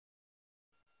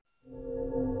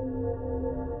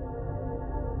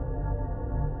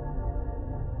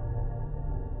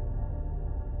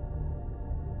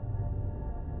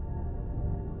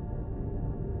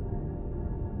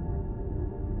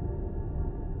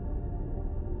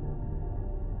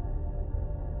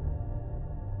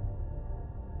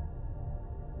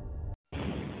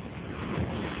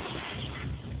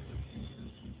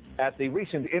At the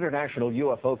recent International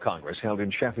UFO Congress held in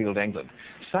Sheffield, England,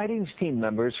 sightings team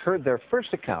members heard their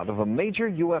first account of a major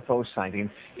UFO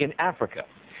sighting in Africa.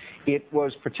 It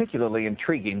was particularly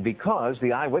intriguing because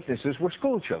the eyewitnesses were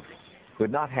schoolchildren who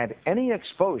had not had any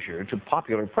exposure to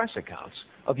popular press accounts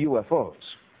of UFOs.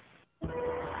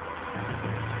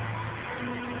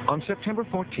 On September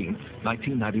 14,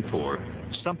 1994,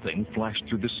 something flashed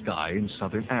through the sky in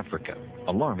southern Africa,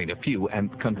 alarming a few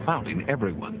and confounding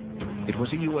everyone. It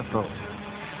was a UFO.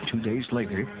 2 days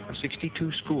later,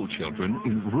 62 school children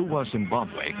in Ruwa,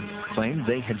 Zimbabwe, claimed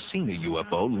they had seen a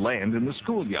UFO land in the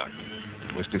schoolyard.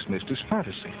 It was dismissed as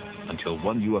fantasy until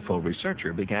one UFO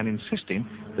researcher began insisting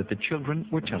that the children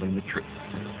were telling the truth.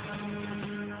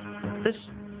 This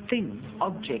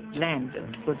object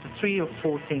landed with the 3 or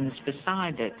 4 things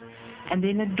beside it, and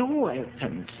then a door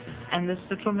opened, and this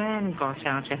little man got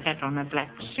out, a hat on, a black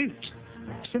suit.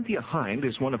 Cynthia Hind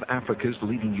is one of Africa's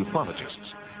leading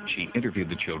ufologists. She interviewed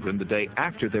the children the day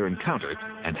after their encounter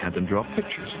and had them draw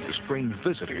pictures of the strange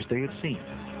visitors they had seen.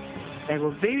 They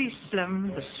were very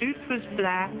slim, the suit was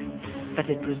black, but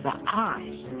it was the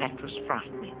eyes that was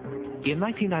frightening. In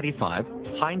 1995,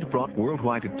 Hind brought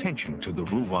worldwide attention to the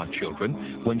Ruwa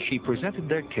children when she presented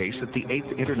their case at the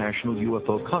 8th International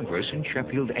UFO Congress in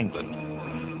Sheffield,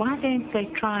 England. Why don't they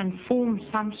try and form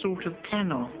some sort of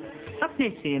panel, not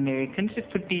necessarily Americans,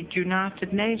 it could be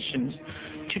United Nations,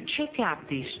 to check out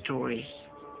these stories?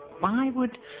 Why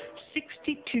would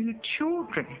 62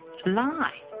 children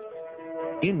lie?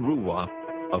 In Ruwa,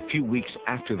 a few weeks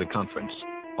after the conference,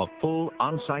 a full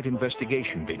on-site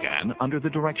investigation began under the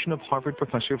direction of Harvard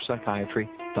professor of psychiatry,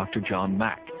 Dr. John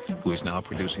Mack, who is now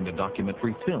producing a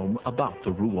documentary film about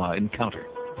the Ruwa encounter.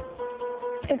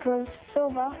 It was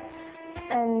silver,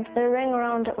 and the ring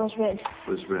around it was red. It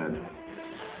was red.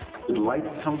 Did light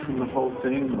come from the whole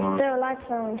thing? Or? There were lights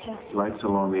around here. Lights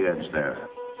along the edge there.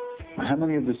 How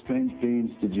many of the strange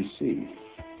beings did you see?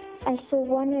 I saw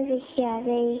one over here.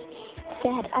 They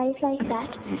had eyes like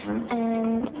that,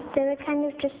 and they were kind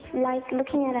of just like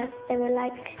looking at us. They were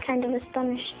like kind of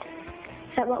astonished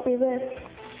at what we were.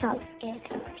 Felt scared.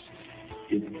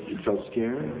 You felt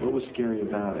scared? What was scary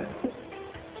about it?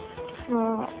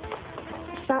 Well,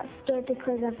 felt scared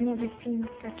because I've never seen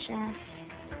such a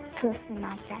person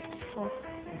like that before.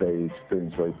 They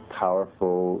experienced very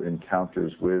powerful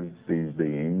encounters with these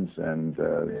beings and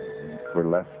were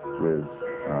left with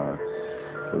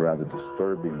the rather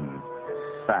disturbing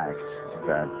fact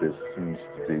that this seems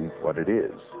to be what it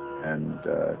is, and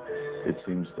it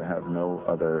seems to have no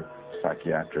other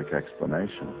psychiatric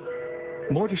explanation.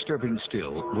 More disturbing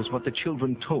still was what the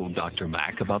children told Dr.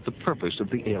 Mack about the purpose of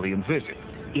the alien visit.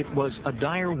 It was a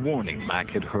dire warning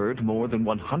Mack had heard more than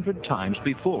 100 times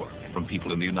before from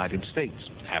people in the United States,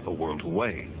 half a world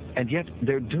away. And yet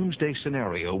their doomsday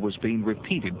scenario was being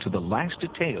repeated to the last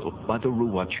detail by the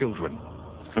Ruwa children.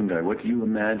 Fungi, what do you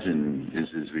imagine is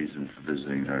his reason for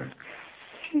visiting her?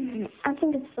 I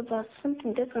think it's about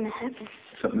something that's going to happen.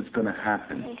 Something that's going to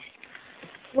happen? Yes.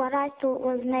 What I thought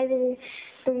was maybe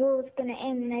the world's going to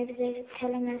end. Maybe they're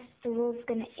telling us the world's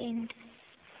going to end.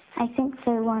 I think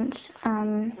they want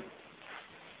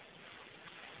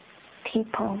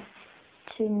people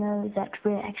to know that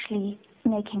we're actually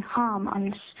making harm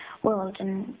on this world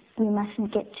and we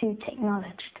mustn't get too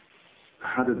technologized.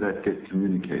 How did that get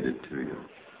communicated to you?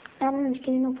 I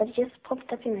don't know, but it just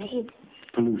popped up in my head.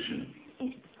 Pollution?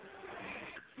 Yes.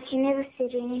 He never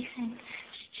said anything.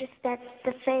 It's just that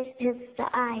the faces, the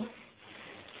eyes,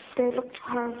 they looked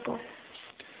horrible.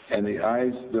 And the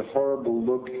eyes, the horrible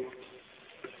look,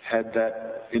 had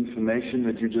that information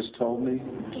that you just told me?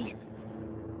 Yes.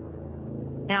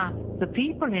 Now, the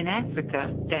people in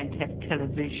Africa don't have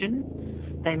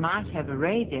television. They might have a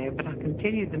radio, but I can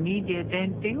tell you the media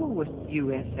don't deal with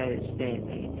UFOs there.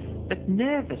 They're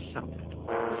nervous of it.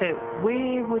 So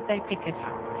where would they pick it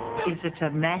up? Is it a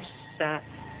mass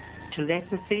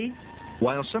telepathy?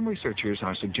 While some researchers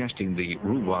are suggesting the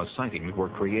Ruwa sightings were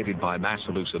created by mass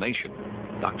hallucination,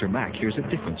 Dr. Mack hears a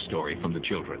different story from the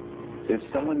children. If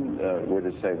someone were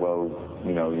to say, well,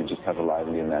 you know, you just have a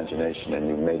lively imagination and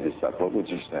you made this up, what would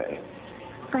you say?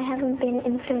 I haven't been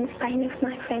influenced by any of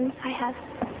my friends. I have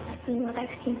seen what I've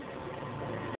seen.